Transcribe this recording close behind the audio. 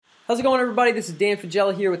How's it going, everybody? This is Dan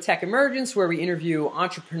Fagella here with Tech Emergence, where we interview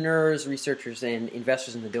entrepreneurs, researchers, and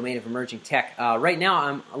investors in the domain of emerging tech. Right now,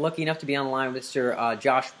 I'm lucky enough to be on the line with Mr.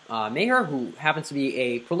 Josh Maher, who happens to be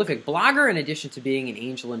a prolific blogger in addition to being an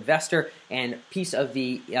angel investor and piece of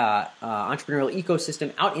the entrepreneurial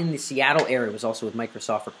ecosystem out in the Seattle area. Was also with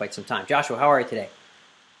Microsoft for quite some time. Joshua, how are you today?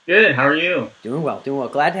 Good. How are you? Doing well, doing well.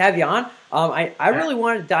 Glad to have you on. I really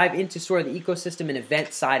wanted to dive into sort of the ecosystem and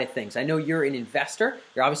event side of things. I know you're an investor.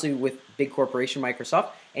 You're obviously with big corporation Microsoft,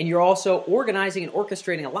 and you're also organizing and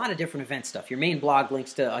orchestrating a lot of different event stuff. Your main blog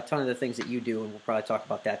links to a ton of the things that you do, and we'll probably talk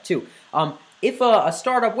about that too. If a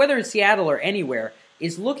startup, whether in Seattle or anywhere,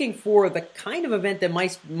 is looking for the kind of event that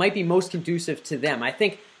might be most conducive to them, I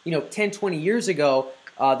think 10, 20 years ago,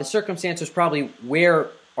 the circumstance was probably where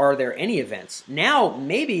are there any events? Now,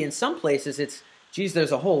 maybe in some places it's, geez,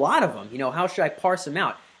 there's a whole lot of them. How should I parse them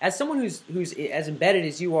out? As someone who's as embedded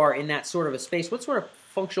as you are in that sort of a space, what sort of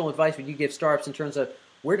functional advice would you give startups in terms of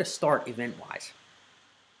where to start event-wise?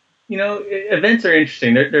 Events are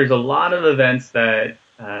interesting. There's a lot of events that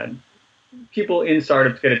people in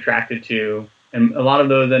startups get attracted to, and a lot of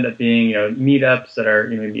those end up being, meetups that are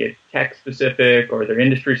maybe tech-specific or they're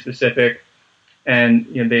industry-specific. And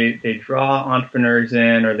they draw entrepreneurs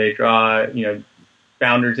in, or they draw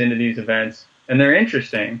founders into these events, and they're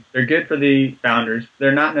interesting. They're good for the founders.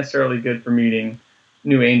 They're not necessarily good for meeting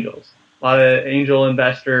new angels. A lot of angel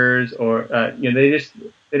investors, or they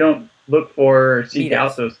don't look for or seek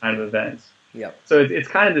out those kind of events. Yep. So it's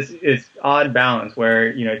kind of this odd balance where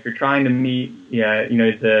if you're trying to meet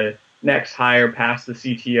the next hire past the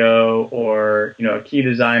CTO or a key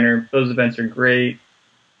designer, those events are great.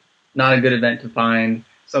 Not a good event to find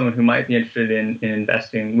someone who might be interested in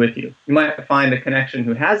investing with you. You might find a connection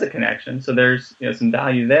who has a connection, so there's some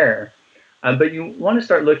value there. But you want to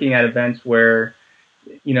start looking at events where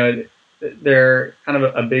they're kind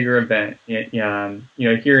of a bigger event.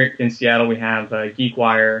 Here in Seattle we have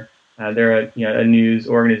GeekWire. They're a news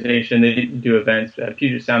organization. They do events.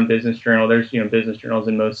 Puget Sound Business Journal. There's business journals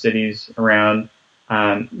in most cities around.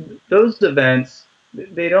 Those events,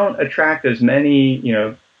 they don't attract as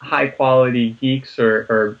many high quality geeks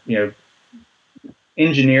or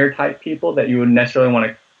engineer type people that you would necessarily want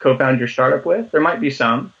to co-found your startup with. There might be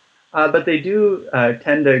some, but they do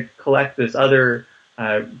tend to collect this other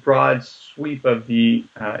broad sweep of the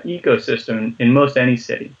ecosystem in most any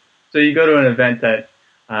city. So you go to an event that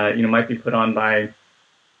might be put on by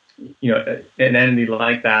an entity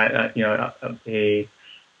like that, a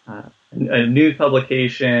news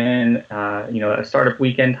publication, a startup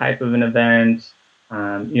weekend type of an event.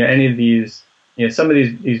 Any of these, some of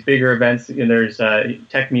these bigger events, there's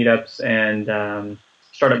tech meetups and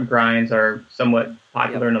startup grinds are somewhat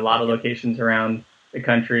popular in a lot of locations around the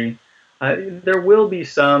country. There will be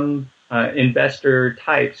some investor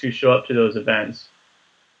types who show up to those events.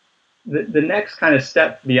 The next kind of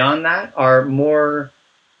step beyond that are more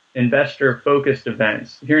investor-focused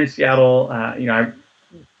events. Here in Seattle, I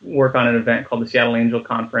work on an event called the Seattle Angel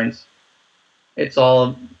Conference. It's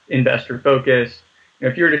all investor-focused.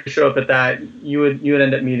 If you were to show up at that, you would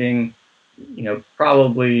end up meeting,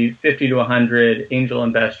 probably 50 to 100 angel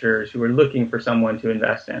investors who are looking for someone to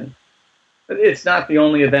invest in. But it's not the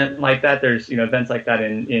only event like that. There's events like that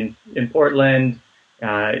in Portland.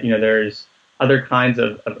 There's other kinds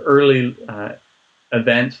of early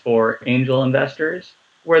events for angel investors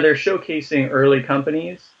where they're showcasing early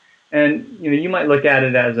companies. And you might look at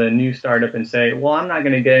it as a new startup and say, well, I'm not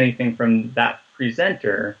going to get anything from that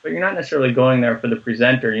presenter, but you're not necessarily going there for the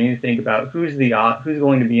presenter. You need to think about who's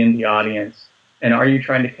going to be in the audience, and are you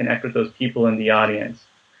trying to connect with those people in the audience?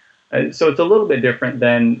 So it's a little bit different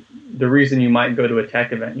than the reason you might go to a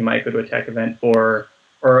tech event. You might go to a tech event or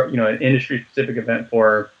an industry-specific event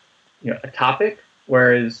for a topic,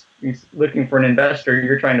 whereas looking for an investor,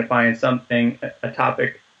 you're trying to find something, a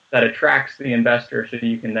topic that attracts the investor so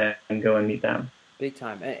you can then go and meet them. Big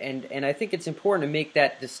time. And I think it's important to make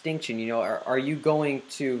that distinction. Are you going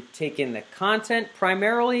to take in the content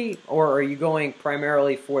primarily, or are you going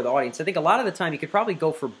primarily for the audience? I think a lot of the time you could probably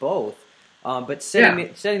go for both, but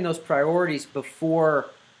setting those priorities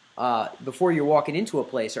before you're walking into a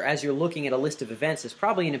place or as you're looking at a list of events is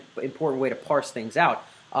probably an important way to parse things out.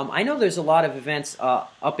 I know there's a lot of events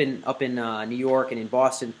up in New York and in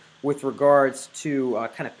Boston with regards to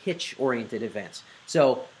kind of pitch-oriented events.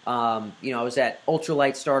 So, I was at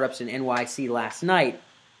Ultralight Startups in NYC last night,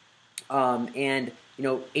 and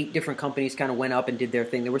 8 different companies kind of went up and did their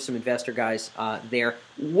thing. There were some investor guys there.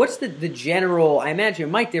 What's the general? I imagine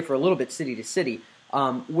it might differ a little bit city to city.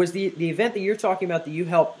 Was the event that you're talking about that you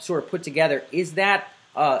helped sort of put together? Is that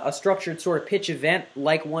a structured sort of pitch event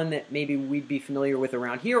like one that maybe we'd be familiar with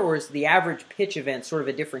around here, or is the average pitch event sort of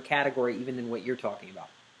a different category even than what you're talking about?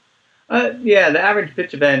 Yeah, the average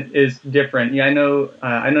pitch event is different. Yeah,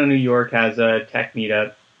 I know New York has a tech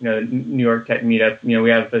meetup. New York Tech Meetup. We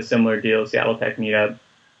have a similar deal, Seattle Tech Meetup.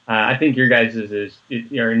 I think your guys' is in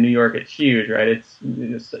New York. It's huge, right?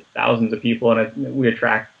 It's thousands of people, and we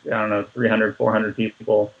attract 300, 400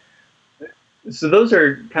 people. So those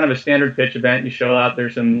are kind of a standard pitch event. You show up,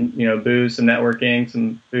 there's some booze, some networking,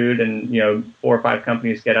 some food, and 4 or 5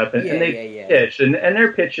 companies get up and they pitch, and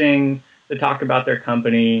they're pitching to talk about their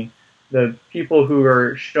company. The people who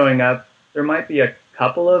are showing up, there might be a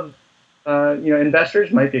couple of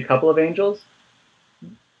investors, might be a couple of angels.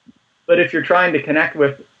 But if you're trying to connect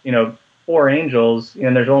with 4 angels,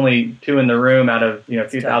 and there's only 2 in the room out of a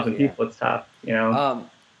few thousand people, it's tough.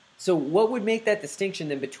 So what would make that distinction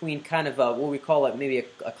then between kind of what we call maybe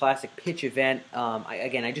a classic pitch event?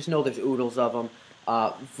 I just know there's oodles of them,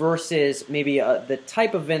 versus maybe the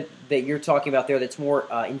type of event that you're talking about there that's more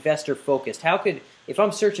investor focused. How could, if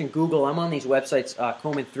I'm searching Google, I'm on these websites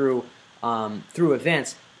combing through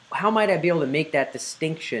events, how might I be able to make that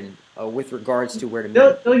distinction with regards to where to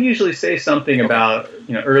meet? They'll usually say something about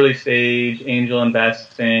early stage angel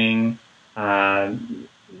investing.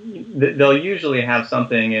 They'll usually have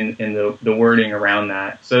something in the wording around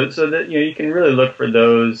that, so that you can really look for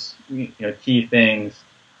those key things.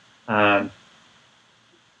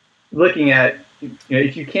 Looking at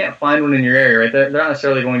if you can't find one in your area, right? They're not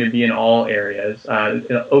necessarily going to be in all areas.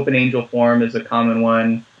 Open Angel Forum is a common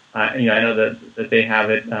one. I know that they have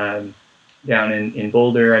it down in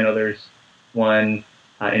Boulder. I know there's one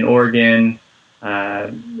in Oregon.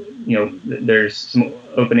 There's some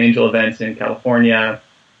Open Angel events in California.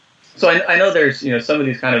 So I know there's some of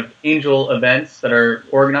these kind of angel events that are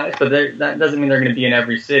organized, but that doesn't mean they're going to be in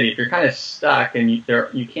every city. If you're kind of stuck and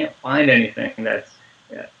you can't find anything that's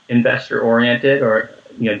investor oriented, or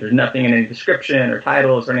there's nothing in any description or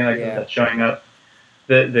titles or anything like that that's showing up,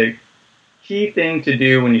 the key thing to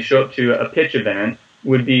do when you show up to a pitch event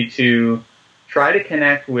would be to try to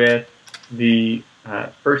connect with the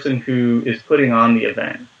person who is putting on the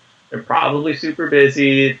event. They're probably super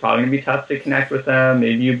busy. It's probably going to be tough to connect with them.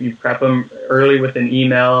 Maybe you prep them early with an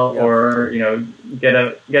email, or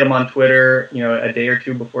get them on Twitter a day or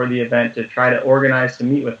 2 before the event to try to organize to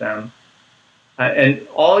meet with them. And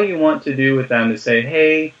all you want to do with them is say,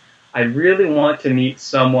 hey, I really want to meet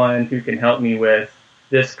someone who can help me with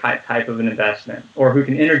this type of an investment, or who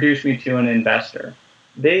can introduce me to an investor.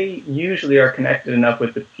 They usually are connected enough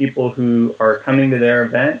with the people who are coming to their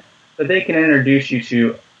event that they can introduce you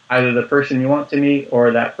to either the person you want to meet,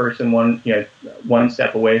 or that person one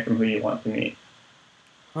step away from who you want to meet.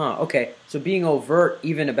 Okay. So being overt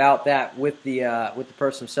even about that with the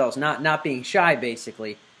person themselves, not being shy,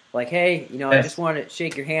 basically. Like, hey, Yes. I just want to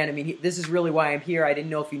shake your hand. I mean, this is really why I'm here. I didn't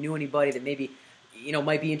know if you knew anybody that maybe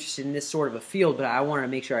might be interested in this sort of a field, but I wanted to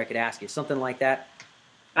make sure I could ask you something like that.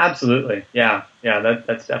 Absolutely, yeah.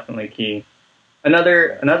 That's definitely key.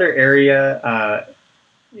 Another area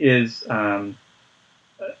is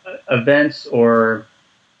events, or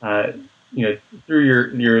through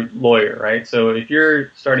your lawyer, right? So if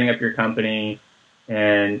you're starting up your company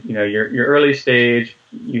and you're early stage,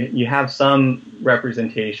 you have some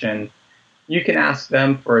representation, you can ask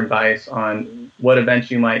them for advice on what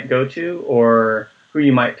events you might go to, or who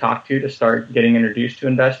you might talk to start getting introduced to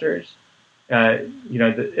investors.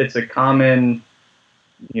 It's a common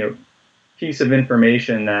piece of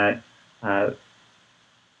information that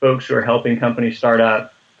folks who are helping companies start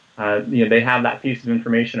up, they have that piece of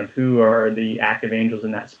information of who are the active angels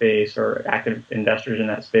in that space, or active investors in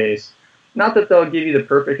that space. Not that they'll give you the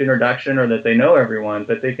perfect introduction or that they know everyone,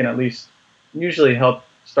 but they can at least usually help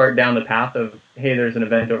start down the path of, hey, there's an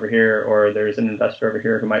event over here, or there's an investor over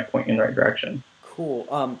here who might point you in the right direction.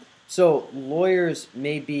 Cool. So lawyers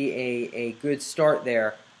may be a good start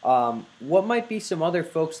there. What might be some other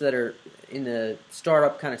folks that are in the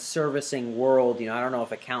startup kind of servicing world? I don't know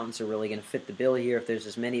if accountants are really going to fit the bill here, if there's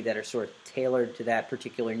as many that are sort of tailored to that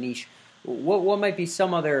particular niche. What might be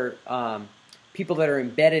some other people that are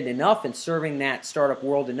embedded enough in serving that startup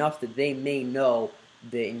world enough that they may know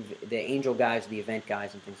the angel guys, the event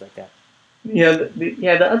guys, and things like that?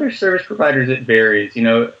 The other service providers, it varies.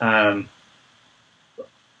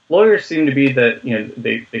 Lawyers seem to be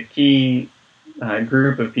the key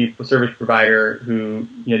group of people, service provider, who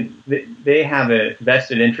they have a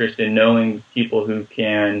vested interest in knowing people who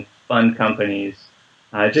can fund companies,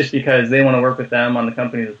 just because they want to work with them on the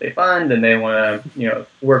companies that they fund, and they want to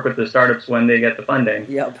work with the startups when they get the funding.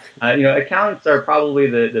 Yep. Accountants are probably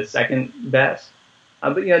the second best.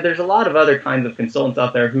 But there's a lot of other kinds of consultants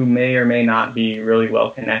out there who may or may not be really well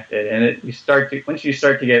connected. And once you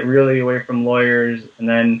start to get really away from lawyers, and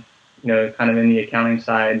then kind of in the accounting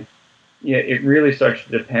side, it really starts to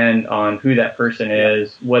depend on who that person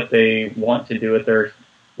is, what they want to do with their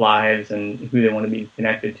lives, and who they want to be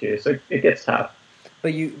connected to. So it gets tough.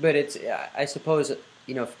 But it's I suppose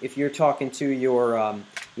if you're talking to your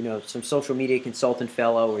some social media consultant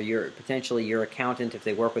fellow, or potentially your accountant, if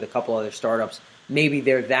they work with a couple other startups, maybe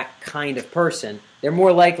they're that kind of person. They're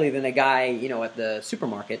more likely than a guy at the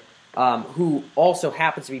supermarket who also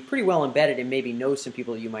happens to be pretty well embedded and maybe knows some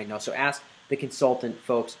people that you might know. So ask the consultant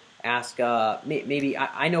folks. Ask maybe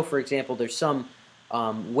I know, for example, there's some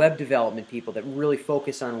web development people that really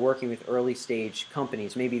focus on working with early stage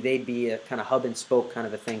companies. Maybe they'd be a kind of hub and spoke kind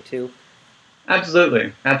of a thing too.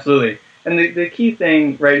 Absolutely. And the key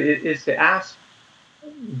thing, right, is to ask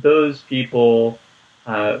those people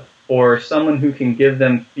for someone who can give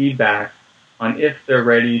them feedback on if they're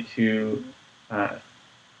ready to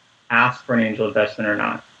ask for an angel investment or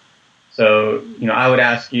not. So, I would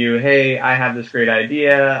ask you, hey, I have this great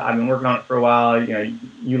idea. I've been working on it for a while.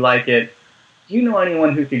 You like it. Do you know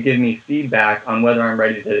anyone who could give me feedback on whether I'm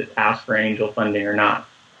ready to ask for angel funding or not?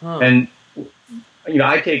 And,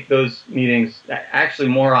 I take those meetings actually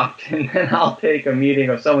more often than I'll take a meeting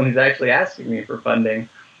of someone who's actually asking me for funding,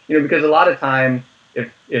 because a lot of time,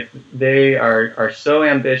 if they are so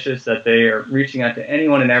ambitious that they are reaching out to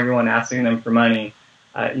anyone and everyone asking them for money,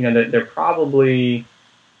 that they're probably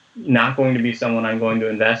not going to be someone I'm going to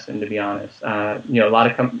invest in, to be honest. A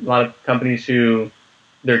lot of companies who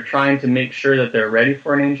they're trying to make sure that they're ready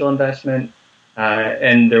for an angel investment,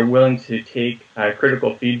 and they're willing to take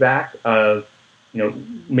critical feedback of,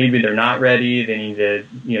 maybe they're not ready. They need to,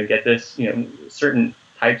 get this, certain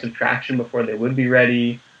types of traction before they would be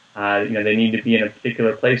ready. They need to be in a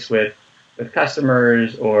particular place with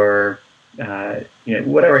customers, or,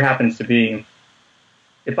 whatever it happens to be.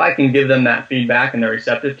 If I can give them that feedback and they're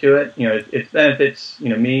receptive to it, it benefits,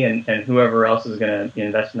 me and whoever else is going to be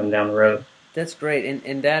investing them down the road. That's great,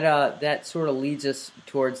 and that sort of leads us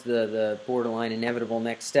towards the borderline inevitable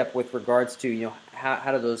next step with regards to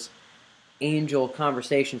how do those angel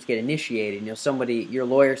conversations get initiated. Your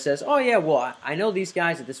lawyer says, oh yeah, well I know these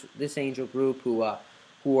guys at this angel group who are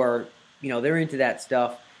they're into that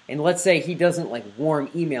stuff, and let's say he doesn't warm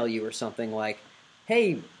email you or something like,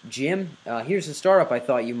 hey Jim, here's a startup I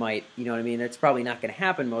thought you might, that's probably not going to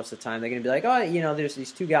happen most of the time. They're going to be like, oh, there's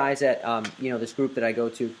these two guys at this group that I go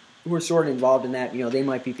to who are sort of involved in that, they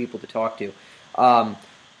might be people to talk to.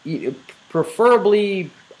 Preferably,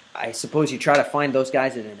 I suppose you try to find those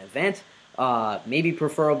guys at an event. Maybe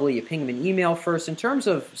preferably you ping them an email first. In terms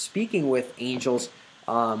of speaking with angels,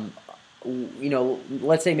 let's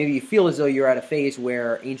say maybe you feel as though you're at a phase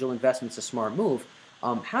where angel investment's a smart move.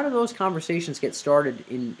 How do those conversations get started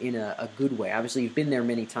in a good way? Obviously, you've been there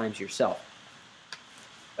many times yourself.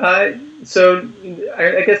 So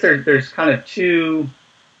I guess there's kind of two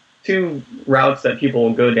routes that people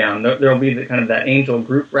will go down. There'll be that angel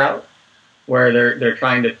group route, where they're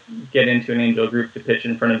trying to get into an angel group to pitch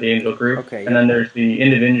in front of the angel group. Okay, and then there's the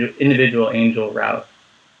individual angel route.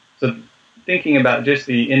 So thinking about just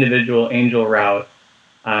the individual angel route,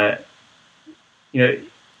 I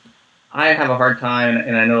have a hard time,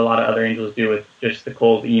 and I know a lot of other angels do, with just the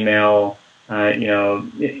cold email,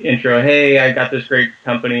 intro, hey, I got this great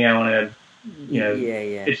company, I want to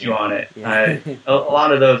pitch you on it. Yeah. A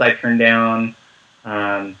lot of those I turn down.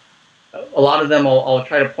 A lot of them I'll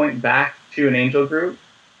try to point back to an angel group.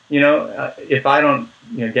 If I don't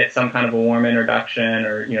get some kind of a warm introduction,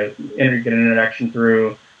 or get an introduction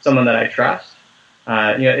through someone that I trust,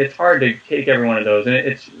 it's hard to take every one of those, and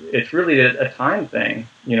it's really a time thing.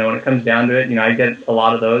 When it comes down to it, I get a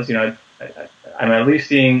lot of those. I'm at least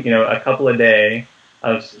seeing a couple a day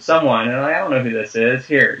of someone, and I don't know who this is.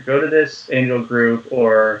 Here, go to this angel group,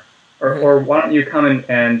 or why don't you come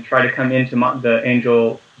and try to come into the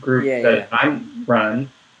angel group that I run.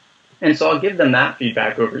 And so I'll give them that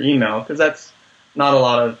feedback over email, because that's not a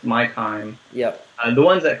lot of my time. Yep. The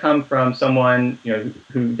ones that come from someone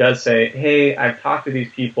who does say, hey, I've talked to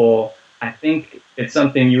these people, I think it's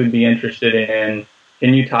something you would be interested in.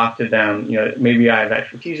 Can you talk to them? Maybe I have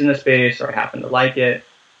expertise in the space, or I happen to like it.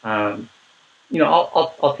 I'll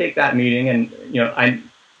take that meeting, and I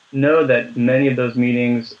know that many of those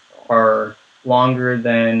meetings are longer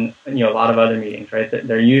than a lot of other meetings, right?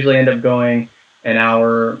 They usually end up going an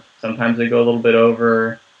hour. Sometimes they go a little bit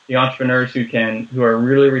over. The entrepreneurs who are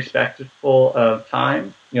really respectful of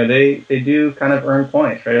time, they do kind of earn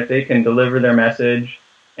points, right? If they can deliver their message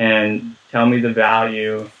and tell me the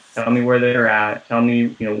value, Tell me where they're at. Tell me,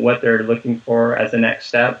 what they're looking for as the next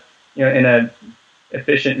step, in a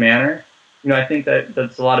efficient manner. I think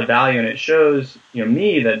that's a lot of value, and it shows,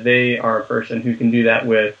 me that they are a person who can do that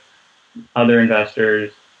with other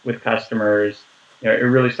investors, with customers. It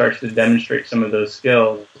really starts to demonstrate some of those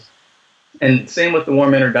skills. And same with the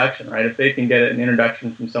warm introduction, right? If they can get an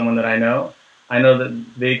introduction from someone that I know that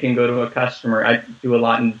they can go to a customer. I do a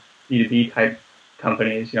lot in B2B type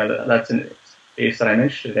companies. That's a space that I'm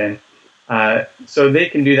interested in. So they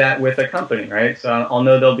can do that with a company, right? So I'll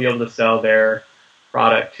know they'll be able to sell their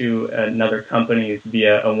product to another company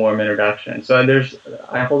via a warm introduction. So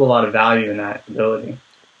I hold a lot of value in that ability.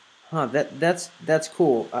 Huh, that's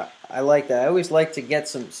cool. I like that. I always like to get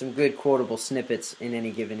some good quotable snippets in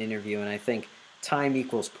any given interview, and I think time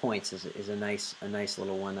equals points is a nice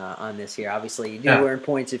little one on this here. Obviously, you do earn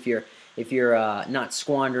points if you're not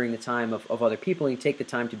squandering the time of other people, and you take the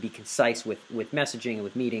time to be concise with messaging and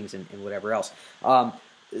with meetings and whatever else.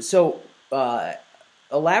 So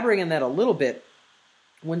elaborating on that a little bit,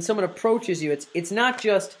 when someone approaches you, it's not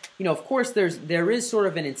just, of course there is sort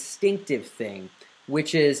of an instinctive thing,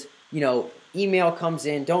 which is, email comes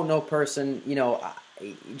in, don't know person, you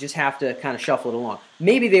just have to kind of shuffle it along.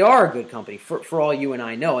 Maybe they are a good company for all you and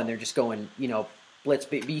I know, and they're just going, blitz,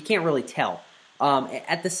 but you can't really tell.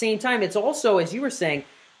 At the same time, it's also, as you were saying,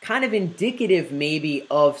 kind of indicative maybe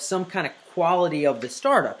of some kind of quality of the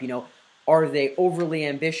startup. Are they overly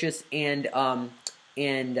ambitious and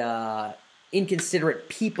inconsiderate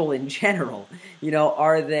people in general?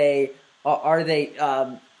 Are they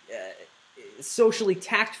socially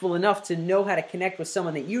tactful enough to know how to connect with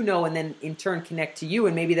someone that and then in turn connect to you,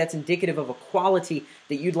 and maybe that's indicative of a quality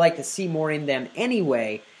that you'd like to see more in them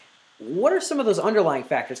anyway. What are some of those underlying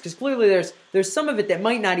factors? Because clearly there's some of it that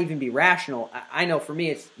might not even be rational. I know for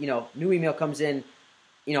me it's, new email comes in,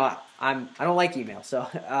 I don't like email, so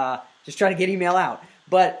just try to get email out.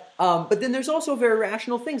 But then there's also very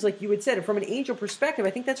rational things, like you had said. And from an angel perspective,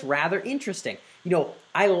 I think that's rather interesting.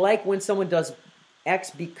 I like when someone does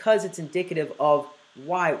X because it's indicative of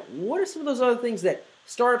Y. What are some of those other things that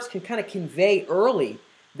startups can kind of convey early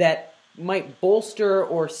that might bolster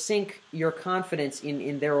or sink your confidence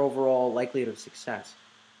in their overall likelihood of success?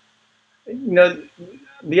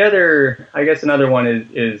 The other, I guess, another one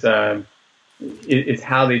is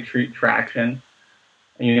how they treat traction.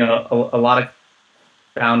 A lot of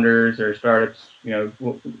founders or startups,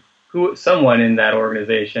 someone in that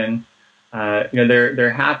organization,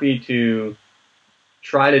 they're happy to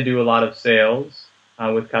try to do a lot of sales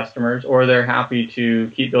with customers, or they're happy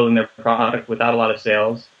to keep building their product without a lot of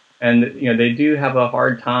sales. And they do have a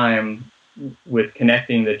hard time with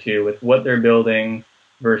connecting the two, with what they're building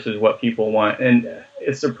versus what people want. And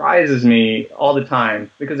it surprises me all the time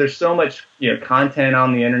because there's so much content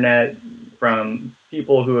on the internet from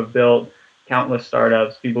people who have built countless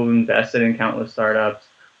startups, people who invested in countless startups,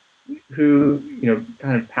 who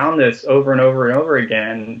kind of pound this over and over and over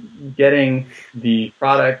again, getting the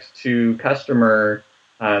product to customer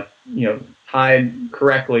tied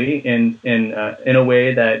correctly in a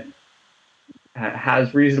way that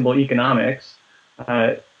has reasonable economics.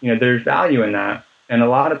 There's value in that, and a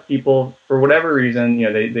lot of people, for whatever reason,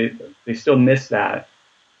 they still miss that.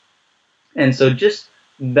 And so just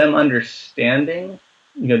them understanding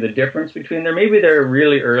the difference between there. Maybe they're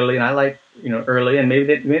really early, and I like early, and maybe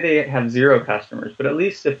they have zero customers. But at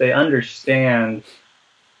least if they understand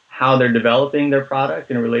how they're developing their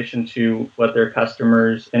product in relation to what their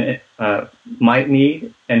customers might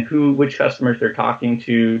need, and which customers they're talking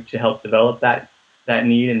to help develop that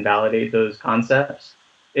need and validate those concepts,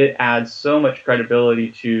 it adds so much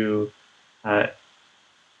credibility to that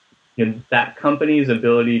company's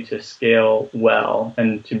ability to scale well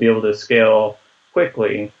and to be able to scale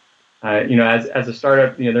quickly. As a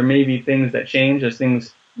startup, there may be things that change as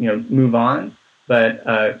things move on, but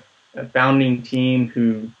a founding team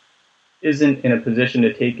who isn't in a position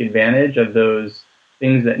to take advantage of those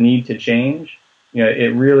things that need to change,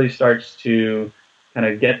 it really starts to kind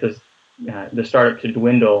of get the startup to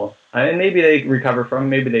dwindle. And maybe they recover from,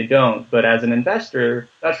 maybe they don't. But as an investor,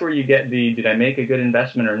 that's where you get did I make a good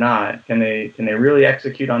investment or not? Can they really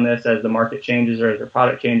execute on this as the market changes or as their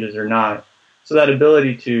product changes or not? So that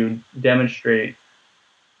ability to demonstrate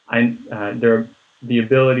the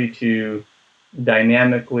ability to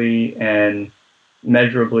dynamically and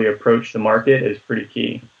measurably approach the market is pretty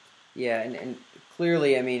key. Yeah, and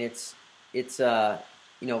clearly, I mean, it's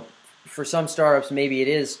for some startups, maybe it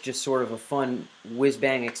is just sort of a fun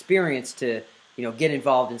whiz-bang experience to, get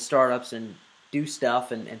involved in startups and do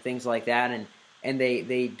stuff and things like that, and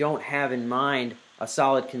they don't have in mind a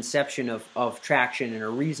solid conception of traction and a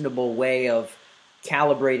reasonable way of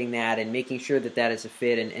calibrating that and making sure that that is a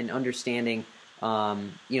fit and understanding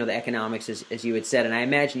the economics as you had said. And I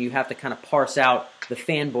imagine you have to kind of parse out the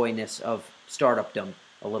fanboyness of startupdom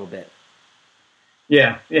a little bit.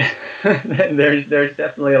 Yeah. There's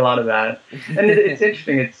definitely a lot of that, and it's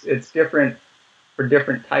interesting. It's different for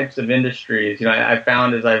different types of industries. I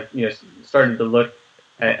found as I've started to look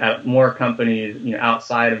at more companies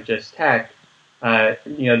outside of just tech,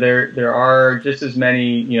 there are just as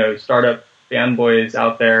many startup fanboys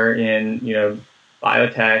out there in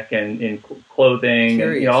biotech and in clothing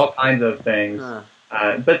and all kinds of things.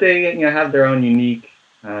 But they have their own unique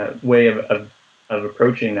way of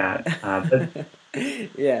approaching that.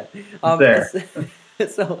 Yeah.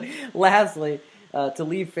 So lastly, to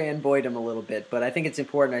leave fanboydom a little bit, but I think it's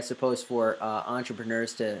important, I suppose, for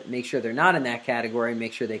entrepreneurs to make sure they're not in that category and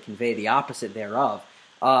make sure they convey the opposite thereof.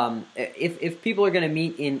 If people are going to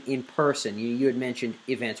meet in person, you had mentioned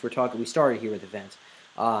events. We started here with events.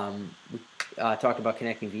 We talked about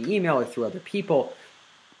connecting via email or through other people.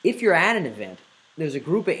 If you're at an event, there's a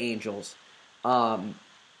group of angels. You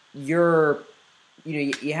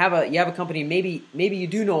have a company. Maybe you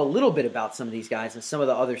do know a little bit about some of these guys and some of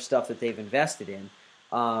the other stuff that they've invested in.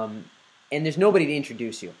 And there's nobody to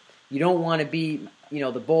introduce you. You don't want to be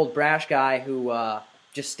the bold, brash guy who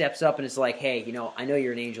just steps up and is like, hey, I know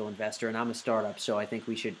you're an angel investor and I'm a startup, so I think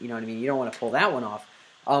we should, you know what I mean? You don't want to pull that one off.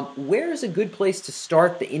 Where is a good place to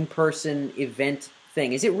start the in-person event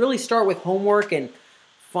thing? Is it really start with homework and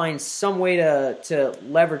find some way to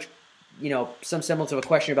leverage, some semblance of a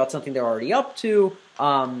question about something they're already up to?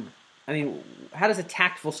 How does a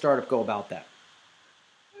tactful startup go about that?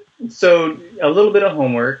 So a little bit of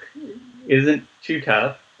homework isn't too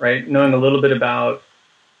tough, right? Knowing a little bit about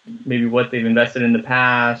maybe what they've invested in the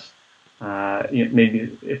past,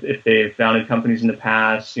 maybe if they've founded companies in the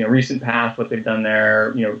past, recent past, what they've done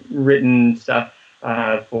there, written stuff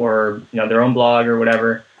for their own blog or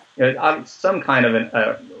whatever, some kind of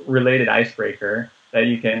a related icebreaker that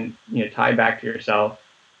you can tie back to yourself.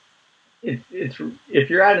 If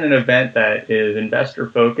you're at an event that is investor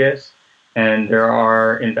focused and there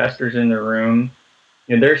are investors in the room,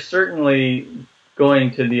 they're certainly going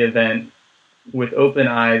to the event with open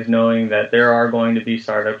eyes, knowing that there are going to be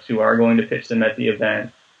startups who are going to pitch them at the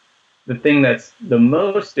event. The thing that's the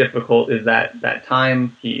most difficult is that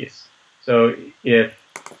time piece. So if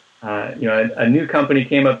a new company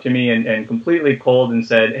came up to me and completely cold and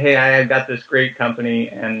said, "Hey, I've got this great company,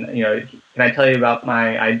 and can I tell you about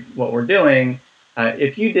what we're doing?"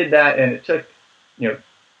 If you did that and it took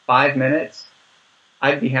 5 minutes,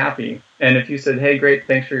 I'd be happy. And if you said, "Hey, great,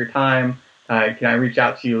 thanks for your time. Can I reach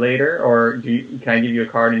out to you later, or can I give you a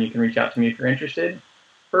card and you can reach out to me if you're interested?"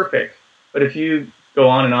 Perfect. But if you go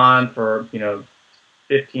on for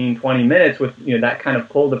 15, 20 minutes with that kind of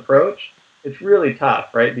cold approach, it's really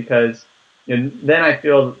tough, right? Because then I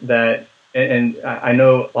feel that, and I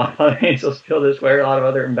know a lot of other angels feel this way, a lot of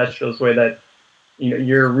other investors feel this way, that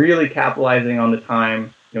you're really capitalizing on the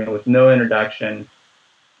time with no introduction,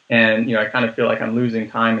 and I kind of feel like I'm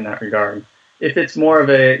losing time in that regard. If it's more of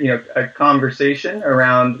a conversation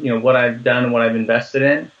around what I've done, what I've invested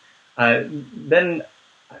in, then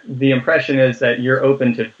the impression is that you're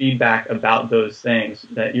open to feedback about those things,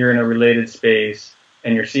 that you're in a related space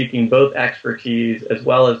and you're seeking both expertise as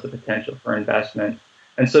well as the potential for investment.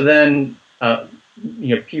 And so then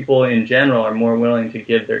people in general are more willing to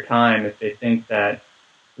give their time if they think that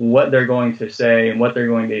what they're going to say and what they're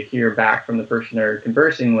going to hear back from the person they're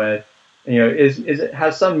conversing with it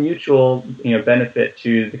has some mutual benefit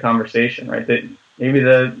to the conversation, right? That maybe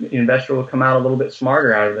the investor will come out a little bit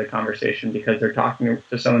smarter out of the conversation because they're talking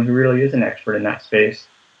to someone who really is an expert in that space,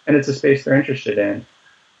 and it's a space they're interested in.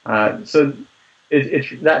 So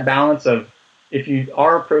it's that balance of, if you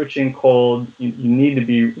are approaching cold, you need to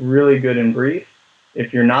be really good and brief.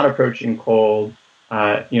 If you're not approaching cold,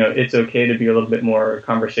 it's okay to be a little bit more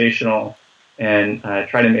conversational and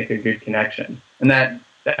try to make a good connection. And that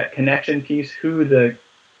connection piece, who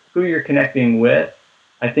you're connecting with,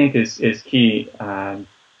 I think is key.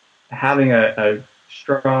 Having a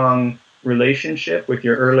strong relationship with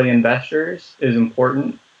your early investors is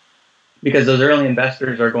important, because those early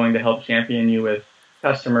investors are going to help champion you with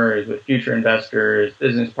customers, with future investors,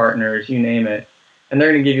 business partners, you name it. And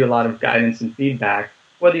they're going to give you a lot of guidance and feedback,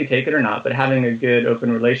 whether you take it or not. But having a good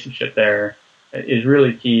open relationship there is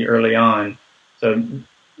really key early on. So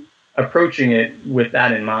approaching it with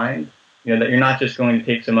that in mind, that you're not just going to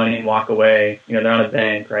take some money and walk away. They're not a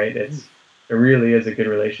bank, right? There really is a good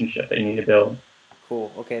relationship that you need to build.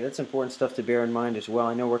 Cool. Okay, that's important stuff to bear in mind as well.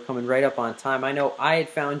 I know we're coming right up on time. I know I had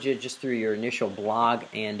found you just through your initial blog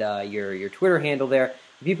and your Twitter handle there.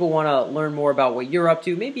 if people want to learn more about what you're up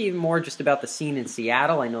to, maybe even more just about the scene in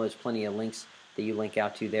Seattle, I know there's plenty of links that you link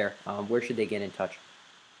out to there. Where should they get in touch?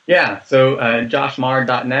 Yeah, so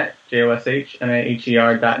joshmaher.net,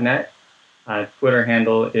 joshmaher.net. Twitter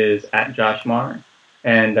handle is @joshmaher.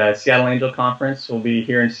 And Seattle Angel Conference will be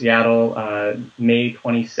here in Seattle May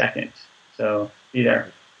 22nd. So be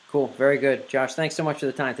there. Cool. Very good. Josh, thanks so much for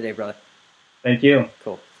the time today, brother. Thank you.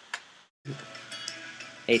 Cool.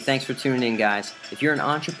 Hey, thanks for tuning in, guys. If you're an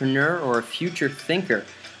entrepreneur or a future thinker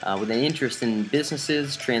with an interest in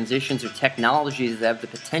businesses, transitions, or technologies that have the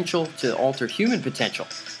potential to alter human potential,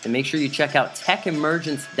 then make sure you check out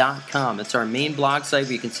techemergence.com. It's our main blog site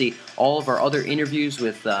where you can see all of our other interviews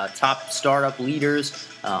with top startup leaders,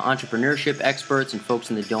 entrepreneurship experts, and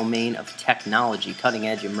folks in the domain of technology,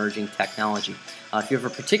 cutting-edge emerging technology. If you have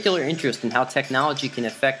a particular interest in how technology can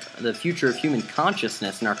affect the future of human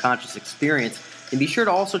consciousness and our conscious experience, then be sure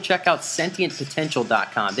to also check out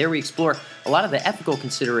sentientpotential.com. There we explore a lot of the ethical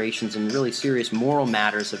considerations and really serious moral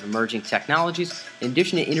matters of emerging technologies, in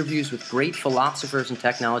addition to interviews with great philosophers and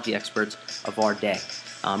technology experts of our day.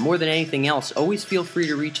 More than anything else, always feel free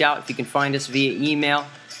to reach out. If you can find us via email,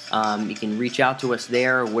 you can reach out to us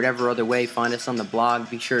there or whatever other way. Find us on the blog.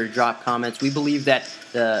 Be sure to drop comments. We believe that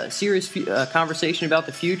the serious conversation about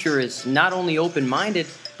the future is not only open-minded,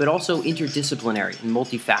 but also interdisciplinary and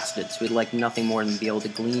multifaceted. So we'd like nothing more than to be able to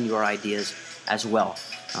glean your ideas as well.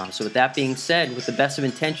 So with that being said, with the best of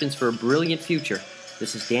intentions for a brilliant future,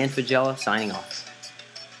 this is Dan Faggella signing off.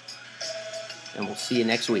 And we'll see you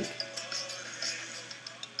next week.